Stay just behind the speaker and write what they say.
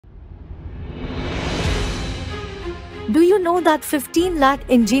Do you know that 15 lakh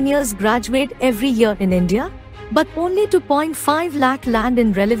engineers graduate every year in India? But only 2.5 lakh land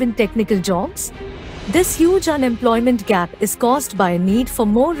in relevant technical jobs? This huge unemployment gap is caused by a need for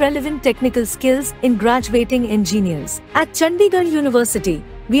more relevant technical skills in graduating engineers. At Chandigarh University,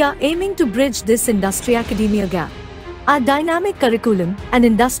 we are aiming to bridge this industry-academia gap. Our dynamic curriculum and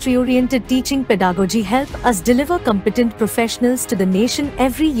industry-oriented teaching pedagogy help us deliver competent professionals to the nation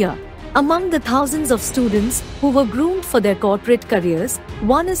every year. Among the thousands of students who were groomed for their corporate careers,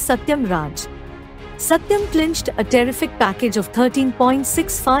 one is Satyam Raj. Satyam clinched a terrific package of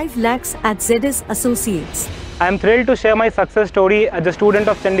 13.65 lakhs at ZS Associates. I am thrilled to share my success story as a student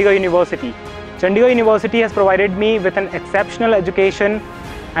of Chandigarh University. Chandigarh University has provided me with an exceptional education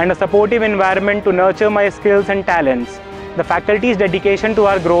and a supportive environment to nurture my skills and talents. The faculty's dedication to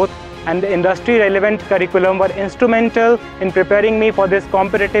our growth and the industry-relevant curriculum were instrumental in preparing me for this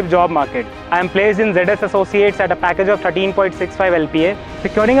competitive job market. I am placed in ZS Associates at a package of 13.65 LPA.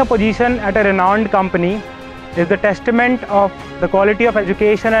 Securing a position at a renowned company is the testament of the quality of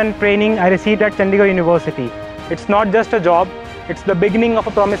education and training I received at Chandigarh University. It's not just a job, it's the beginning of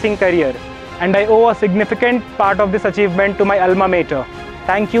a promising career. And I owe a significant part of this achievement to my alma mater.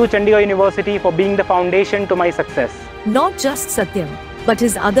 Thank you, Chandigarh University, for being the foundation to my success. Not just Satyam, but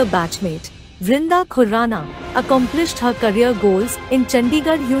his other batchmate, Vrinda Khurana, accomplished her career goals in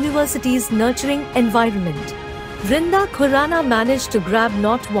Chandigarh University's nurturing environment. Vrinda Khurana managed to grab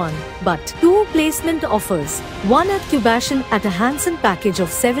not one, but two placement offers, one at Cubastion at a handsome package of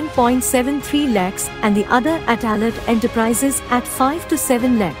 7.73 lakhs and the other at AlertEnterprises at 5 to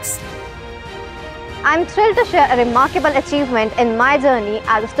 7 lakhs. I'm thrilled to share a remarkable achievement in my journey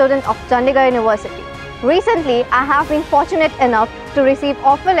as a student of Chandigarh University. Recently, I have been fortunate enough to receive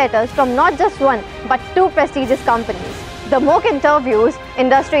offer letters from not just one, but two prestigious companies. The mock interviews,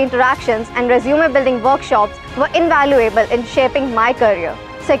 industry interactions, and resume building workshops were invaluable in shaping my career.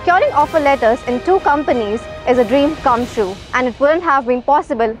 Securing offer letters in two companies is a dream come true, and it wouldn't have been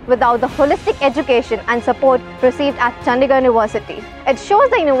possible without the holistic education and support received at Chandigarh University. It shows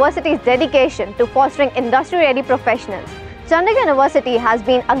the university's dedication to fostering industry-ready professionals. Chandigarh University has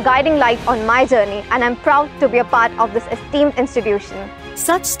been a guiding light on my journey, and I'm proud to be a part of this esteemed institution.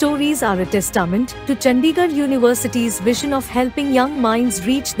 Such stories are a testament to Chandigarh University's vision of helping young minds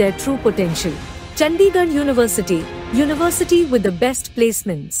reach their true potential. Chandigarh University, university with the best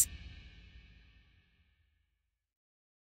placements.